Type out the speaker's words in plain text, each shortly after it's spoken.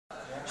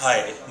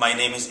Hi, my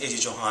name is AG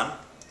Chohan.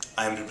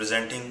 I am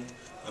representing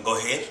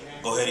GOHER.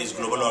 GOHER is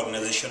Global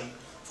Organization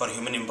for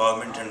Human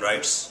Empowerment and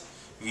Rights.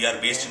 We are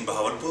based in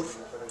Bahawalpur,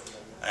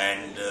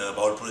 and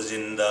Bahawalpur is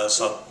in the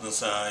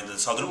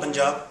southern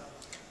Punjab,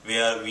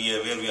 where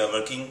we are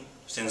working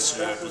since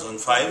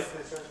 2005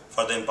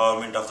 for the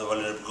empowerment of the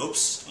vulnerable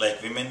groups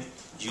like women,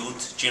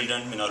 youth,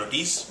 children,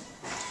 minorities.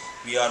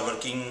 We are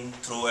working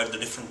through at the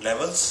different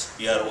levels.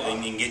 We are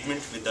in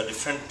engagement with the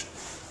different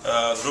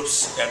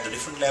groups at the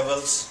different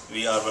levels.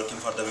 We are working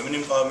for the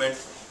women empowerment.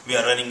 We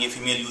are running a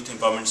female youth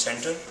empowerment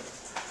center,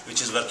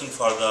 which is working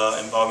for the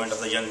empowerment of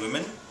the young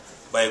women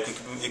by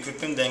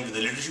equipping them with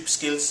the leadership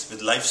skills,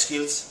 with life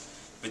skills,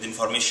 with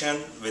information,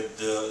 with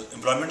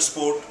employment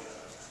support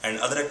and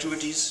other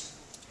activities.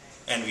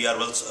 And we are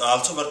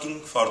also working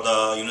for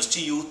the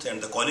university youth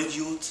and the college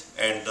youth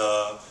and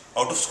the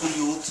out of school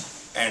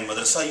youth and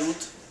madrasa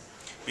youth,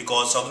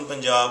 because southern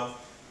Punjab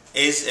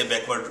is a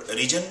backward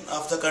region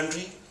of the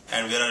country,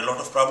 and where a lot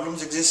of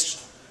problems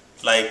exist,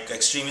 like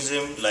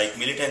extremism, like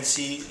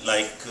militancy,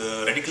 like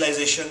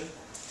radicalization.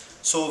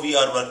 So we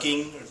are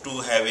working to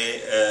have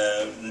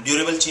a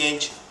durable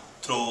change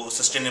through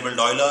sustainable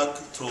dialogue,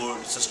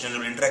 through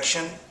sustainable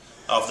interaction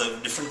of the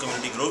different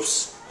community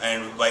groups,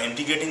 and by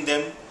integrating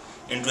them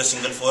into a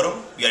single forum.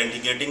 We are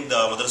integrating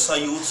the madrasa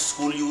youth,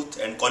 school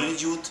youth and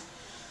college youth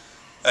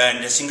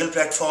and a single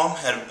platform,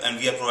 and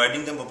we are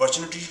providing them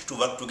opportunity to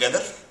work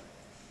together.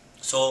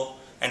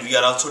 And we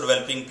are also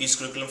developing peace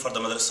curriculum for the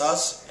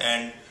madrasas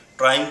and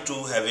trying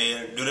to have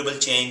a durable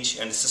change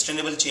and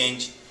sustainable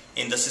change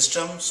in the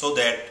system, so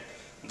that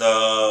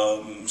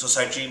the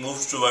society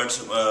moves towards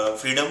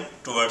freedom,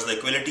 towards the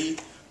equality,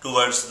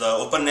 towards the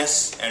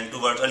openness, and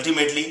towards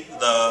ultimately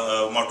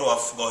the motto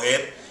of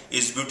GOHER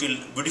is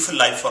beautiful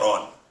life for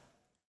all.